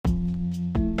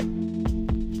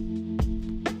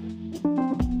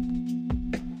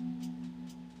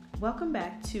Welcome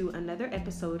back to another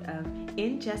episode of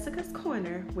In Jessica's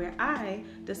Corner, where I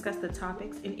discuss the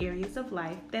topics and areas of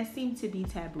life that seem to be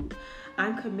taboo.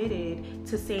 I'm committed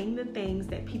to saying the things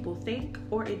that people think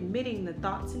or admitting the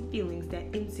thoughts and feelings that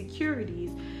insecurities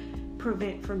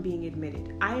prevent from being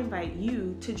admitted. I invite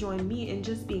you to join me in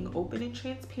just being open and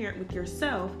transparent with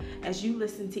yourself as you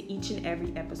listen to each and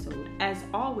every episode. As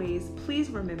always, please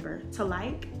remember to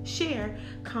like, share,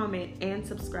 comment, and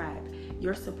subscribe.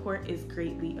 Your support is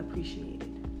greatly appreciated.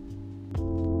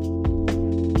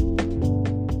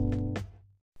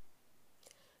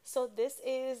 So this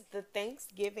is the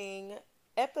Thanksgiving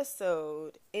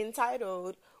episode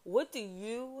entitled, "What do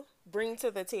you bring to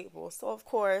the table?" So of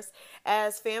course,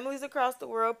 as families across the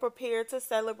world prepare to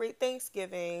celebrate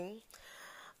Thanksgiving,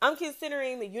 I'm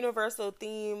considering the universal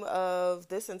theme of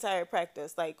this entire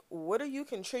practice. Like, what are you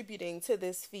contributing to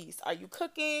this feast? Are you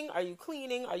cooking? Are you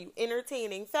cleaning? Are you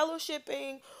entertaining,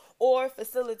 fellowshipping, or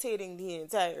facilitating the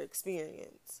entire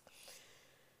experience?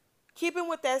 Keeping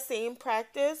with that same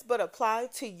practice, but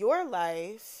applied to your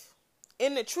life,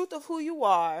 in the truth of who you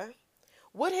are,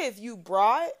 what have you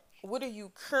brought? What are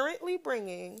you currently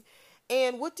bringing?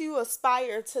 And what do you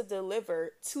aspire to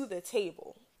deliver to the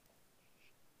table?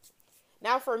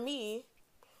 Now for me,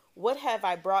 what have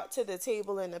I brought to the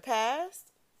table in the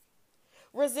past?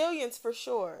 Resilience for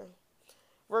sure.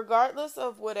 Regardless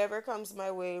of whatever comes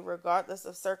my way, regardless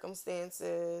of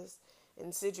circumstances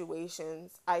and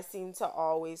situations, I seem to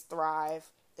always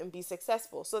thrive and be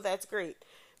successful. So that's great.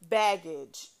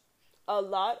 Baggage. A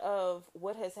lot of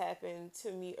what has happened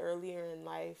to me earlier in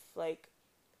life, like,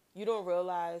 you don't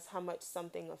realize how much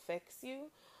something affects you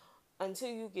until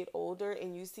you get older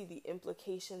and you see the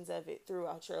implications of it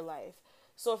throughout your life.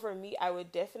 So for me, I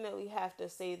would definitely have to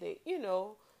say that,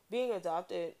 being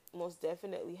adopted most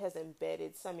definitely has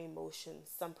embedded some emotions,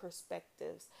 some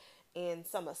perspectives, and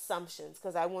some assumptions,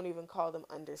 because I won't even call them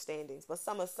understandings, but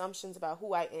some assumptions about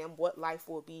who I am, what life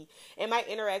will be. And my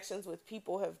interactions with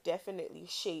people have definitely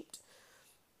shaped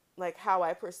like how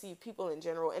I perceive people in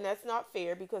general. And that's not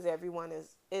fair because everyone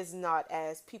is not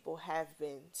as people have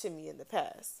been to me in the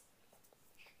past.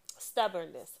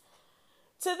 Stubbornness.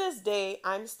 To this day,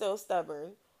 I'm still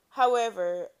stubborn.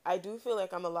 However, I do feel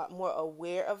like I'm a lot more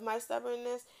aware of my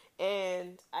stubbornness.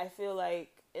 And I feel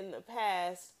like in the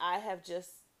past, I have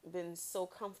just been so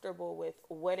comfortable with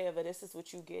whatever. This is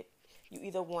what you get. You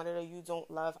either want it or you don't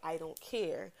love. I don't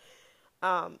care.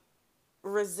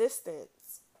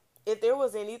 Resistance. If there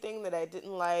was anything that I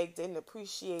didn't like, didn't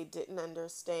appreciate, didn't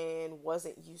understand,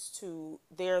 wasn't used to,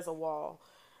 there's a wall.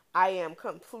 I am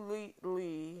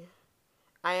completely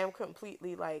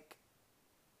like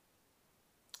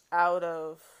out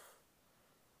of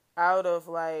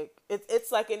like,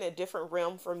 it's like in a different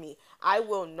realm for me. I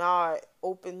would not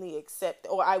openly accept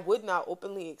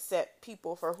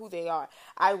people for who they are.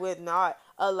 I would not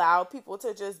allow people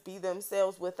to just be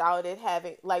themselves without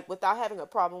having a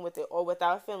problem with it, or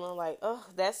without feeling like, oh,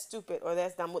 that's stupid or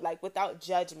that's dumb, without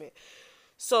judgment.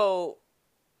 So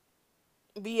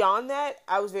beyond that,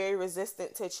 I was very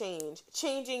resistant to change.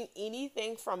 Changing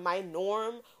anything from my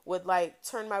norm would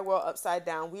turn my world upside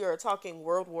down. We are talking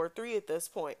World War III at this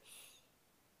point.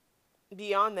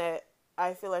 Beyond that,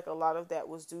 I feel like a lot of that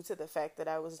was due to the fact that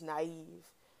I was naive.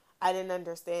 I didn't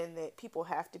understand that people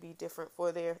have to be different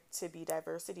for there to be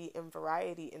diversity and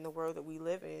variety in the world that we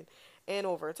live in. And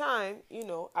over time,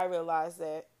 I realized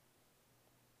that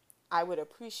I would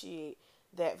appreciate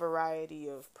that variety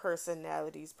of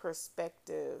personalities,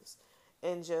 perspectives,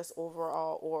 and just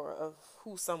overall aura of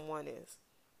who someone is.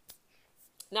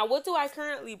 Now, what do I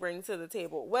currently bring to the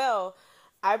table? Well,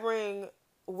 I bring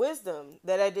wisdom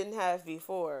that I didn't have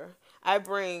before. I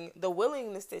bring the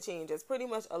willingness to change. It's pretty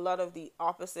much a lot of the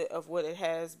opposite of what it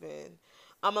has been.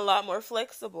 I'm a lot more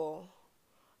flexible.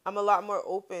 I'm a lot more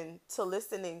open to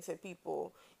listening to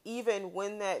people, even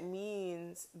when that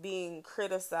means being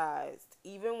criticized,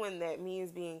 even when that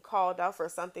means being called out for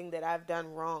something that I've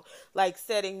done wrong, like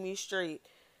setting me straight.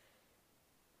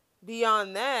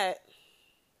 Beyond that,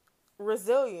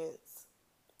 resilience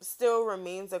still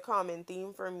remains a common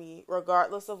theme for me.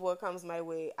 Regardless of what comes my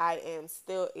way, I am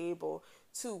still able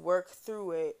to work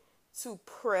through it, to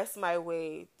press my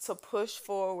way, to push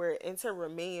forward, and to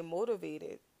remain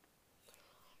motivated.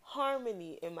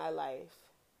 Harmony in my life.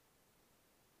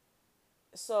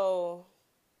 So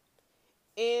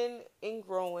in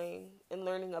growing and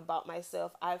learning about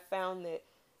myself, I found that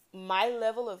my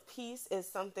level of peace is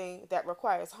something that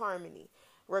requires harmony.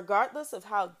 Regardless of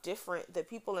how different the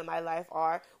people in my life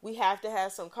are, we have to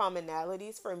have some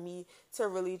commonalities for me to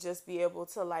really just be able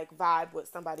to vibe with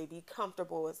somebody, be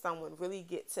comfortable with someone, really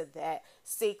get to that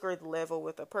sacred level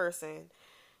with a person.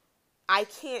 I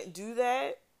can't do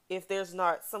that if there's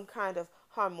not some kind of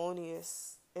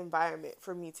harmonious environment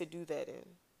for me to do that in.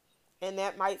 And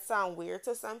that might sound weird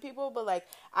to some people, but like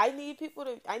I need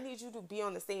you to be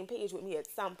on the same page with me at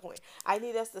some point. I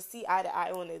need us to see eye to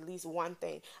eye on at least one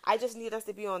thing. I just need us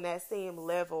to be on that same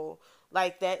level,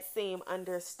 like that same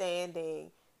understanding,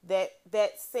 that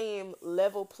same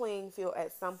level playing field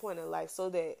at some point in life, so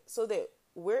that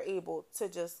we're able to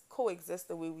just coexist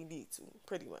the way we need to,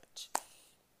 pretty much.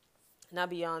 Now,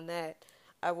 beyond that,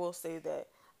 I will say that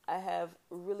I have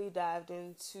really dived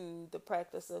into the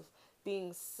practice of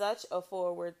being such a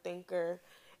forward thinker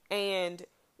and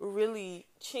really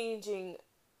changing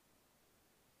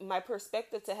my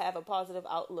perspective to have a positive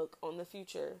outlook on the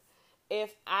future.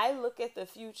 If I look at the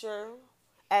future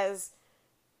as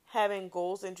having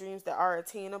goals and dreams that are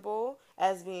attainable,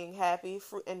 as being happy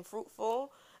and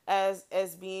fruitful, as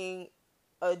being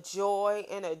a joy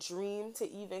and a dream to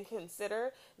even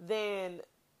consider, then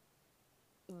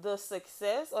the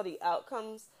success or the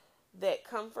outcomes that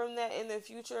come from that in the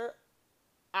future,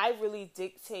 I really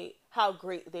dictate how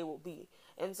great they will be.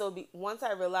 And so once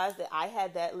I realized that I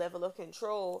had that level of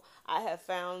control, I have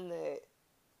found that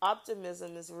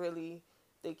optimism is really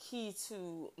the key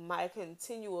to my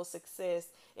continual success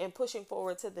and pushing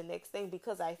forward to the next thing,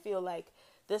 because I feel like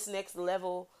this next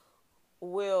level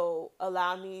will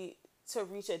allow me to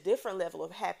reach a different level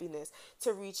of happiness,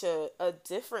 to reach a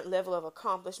different level of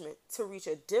accomplishment, to reach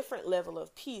a different level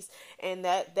of peace. And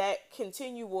that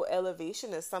continual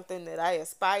elevation is something that I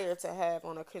aspire to have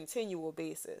on a continual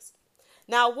basis.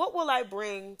 Now, what will I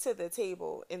bring to the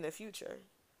table in the future?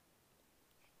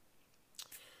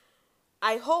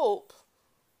 I hope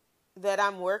that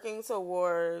I'm working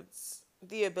towards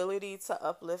the ability to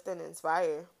uplift and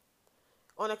inspire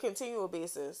on a continual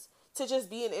basis, to just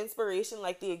be an inspiration.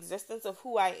 Like, the existence of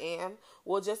who I am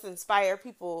will just inspire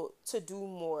people to do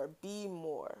more, be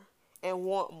more, and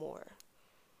want more.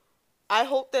 I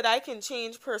hope that I can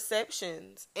change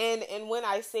perceptions. And when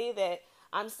I say that,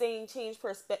 I'm saying change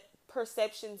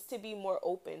perceptions to be more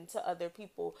open to other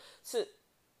people,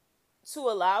 to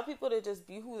allow people to just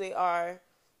be who they are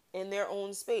in their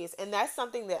own space. And that's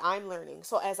something that I'm learning.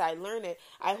 So as I learn it,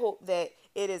 I hope that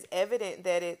it is evident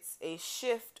that it's a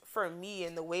shift for me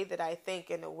in the way that I think,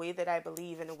 in the way that I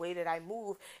believe, in the way that I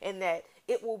move, and that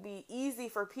it will be easy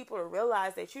for people to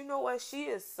realize that, you know what, she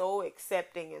is so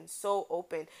accepting and so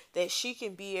open that she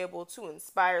can be able to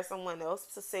inspire someone else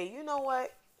to say, you know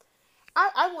what,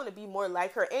 I want to be more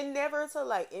like her, and never to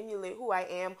like emulate who I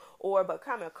am or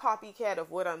become a copycat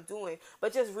of what I'm doing,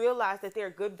 but just realize that they're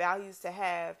good values to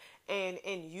have, and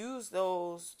use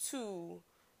those to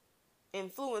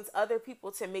influence other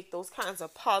people to make those kinds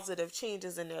of positive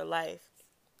changes in their life.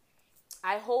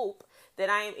 I hope that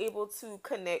I am able to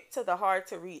connect to the hard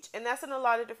to reach, and that's in a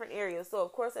lot of different areas. So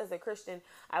of course, as a Christian,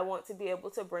 I want to be able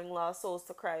to bring lost souls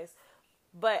to Christ,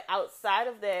 but outside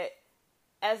of that,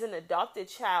 as an adopted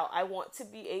child, I want to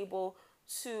be able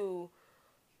to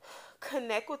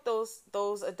connect with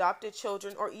those adopted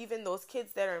children, or even those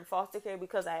kids that are in foster care,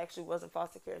 because I actually was in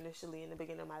foster care initially in the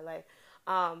beginning of my life,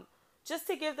 just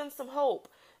to give them some hope.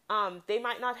 They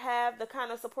might not have the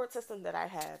kind of support system that I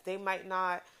have. They might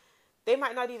not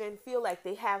even feel like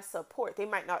they have support. They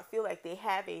might not feel like they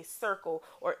have a circle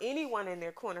or anyone in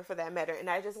their corner, for that matter. And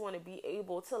I just want to be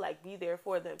able to like be there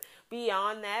for them.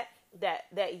 Beyond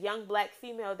that young Black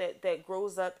female that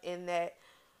grows up in that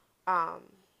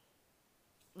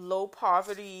low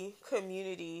poverty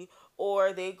community,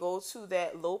 or they go to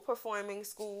that low performing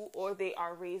school, or they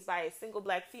are raised by a single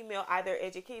Black female, either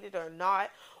educated or not,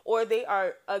 or they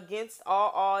are against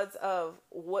all odds of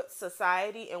what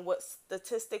society and what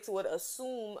statistics would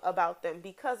assume about them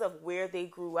because of where they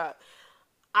grew up.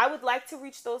 I would like to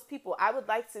reach those people. I would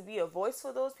like to be a voice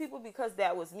for those people, because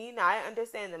that was me. Now, I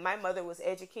understand that my mother was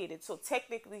educated. So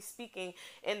technically speaking,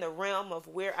 in the realm of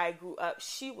where I grew up,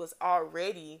 she was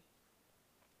already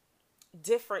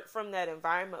different from that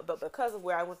environment. But because of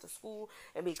where I went to school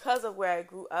and because of where I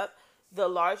grew up, the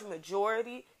large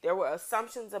majority, there were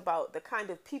assumptions about the kind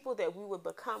of people that we would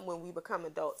become when we become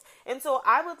adults. And so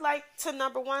I would like to,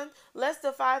 number one, let's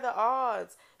defy the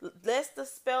odds. Let's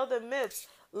dispel the myths.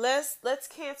 Let's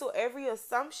cancel every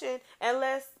assumption, and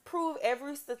let's prove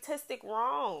every statistic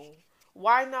wrong.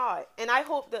 Why not? And I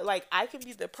hope that like I can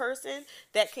be the person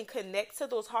that can connect to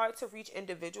those hard to reach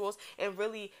individuals and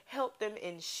really help them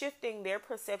in shifting their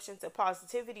perception to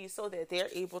positivity, so that they're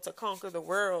able to conquer the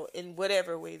world in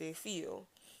whatever way they feel.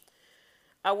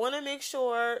 I want to make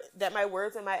sure that my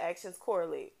words and my actions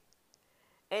correlate.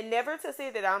 And never to say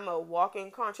that I'm a walking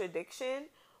contradiction,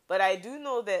 but I do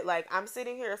know that like I'm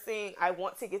sitting here saying I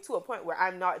want to get to a point where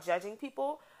I'm not judging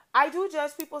people. I do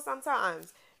judge people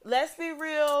sometimes. Let's be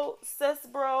real, sis,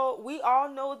 bro. We all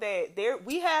know that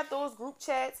we have those group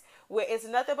chats where it's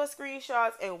nothing but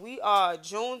screenshots and we are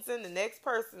jonesing the next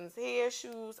person's hair,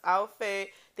 shoes,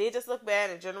 outfit. They just look bad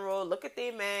in general. Look at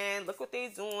their man. Look what they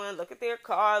doing. Look at their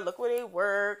car. Look where they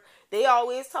work. They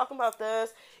always talking about this.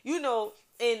 You know,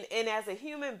 and as a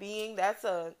human being, that's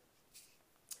a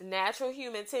natural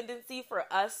human tendency for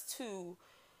us to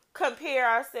compare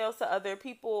ourselves to other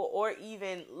people or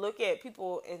even look at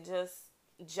people and just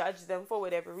judge them for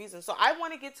whatever reason. So I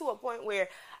want to get to a point where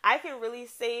I can really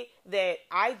say that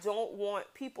I don't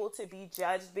want people to be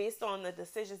judged based on the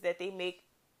decisions that they make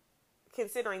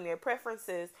considering their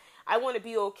preferences. I want to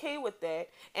be okay with that,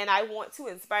 and I want to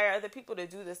inspire other people to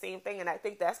do the same thing. And I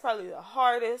think that's probably the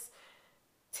hardest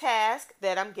task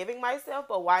that I'm giving myself,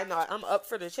 but why not? I'm up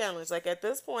for the challenge. Like at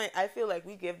this point, I feel like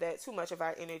we give that too much of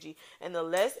our energy, and the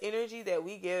less energy that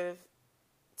we give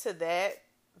to that,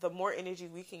 the more energy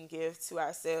we can give to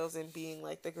ourselves and being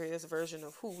like the greatest version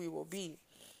of who we will be.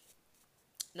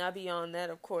 Now beyond that,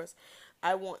 of course,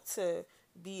 I want to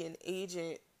be an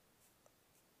agent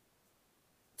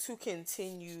to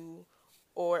continue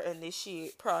or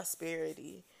initiate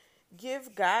prosperity,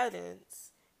 give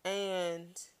guidance,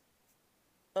 and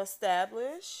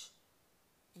establish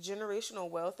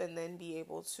generational wealth, and then be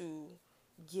able to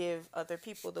give other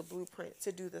people the blueprint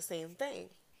to do the same thing.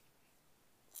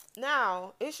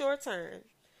 Now, it's your turn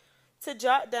to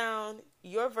jot down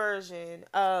your version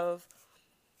of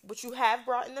what you have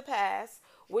brought in the past,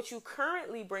 what you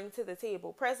currently bring to the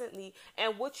table presently,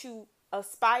 and what you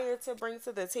aspire to bring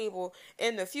to the table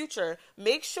in the future.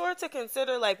 Make sure to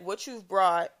consider like what you've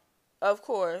brought, of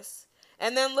course,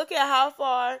 and then look at how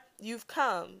far you've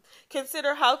come.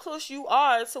 Consider how close you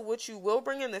are to what you will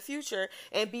bring in the future,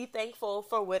 and be thankful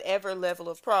for whatever level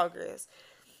of progress.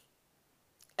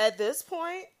 At this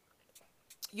point,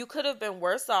 you could have been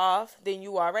worse off than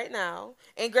you are right now.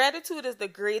 And gratitude is the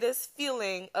greatest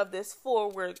feeling of this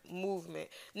forward movement.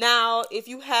 Now, if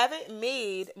you haven't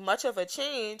made much of a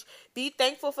change, be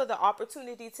thankful for the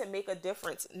opportunity to make a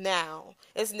difference now.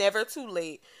 It's never too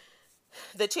late.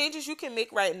 The changes you can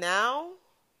make right now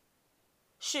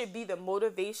should be the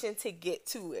motivation to get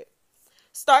to it.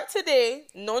 Start today.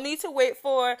 No need to wait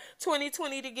for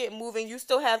 2020 to get moving. You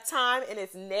still have time, and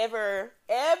it's never,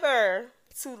 ever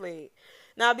too late.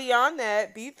 Now, beyond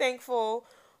that, be thankful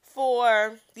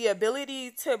for the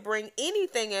ability to bring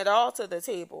anything at all to the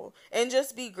table, and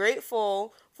just be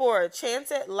grateful for a chance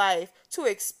at life to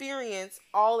experience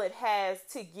all it has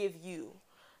to give you.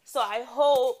 So I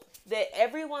hope that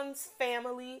everyone's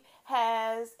family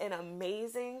has an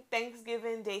amazing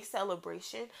Thanksgiving Day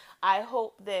celebration. I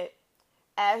hope that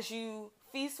as you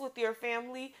feast with your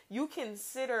family, you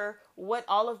consider what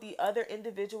all of the other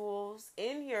individuals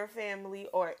in your family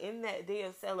or in that day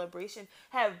of celebration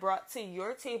have brought to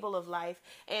your table of life,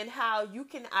 and how you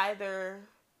can either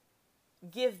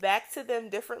give back to them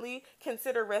differently.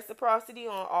 Consider reciprocity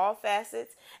on all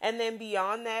facets. And then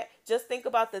beyond that, just think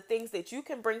about the things that you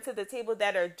can bring to the table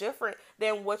that are different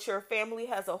than what your family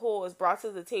as a whole has brought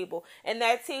to the table. And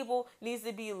that table needs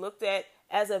to be looked at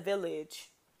as a village.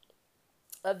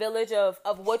 A village of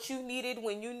what you needed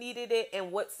when you needed it,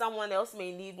 and what someone else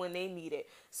may need when they need it.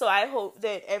 So I hope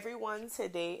that everyone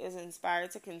today is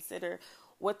inspired to consider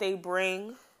what they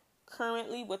bring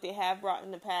currently, what they have brought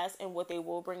in the past, and what they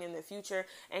will bring in the future,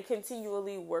 and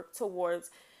continually work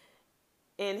towards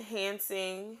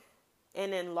enhancing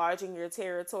and enlarging your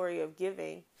territory of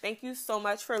giving. Thank you so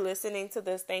much for listening to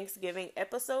this Thanksgiving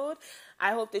episode.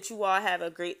 I hope that you all have a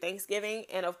great Thanksgiving.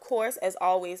 And of course, as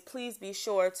always, please be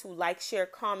sure to like, share,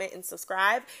 comment, and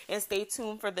subscribe, and stay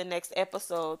tuned for the next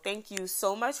episode. Thank you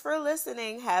so much for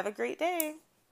listening. Have a great day.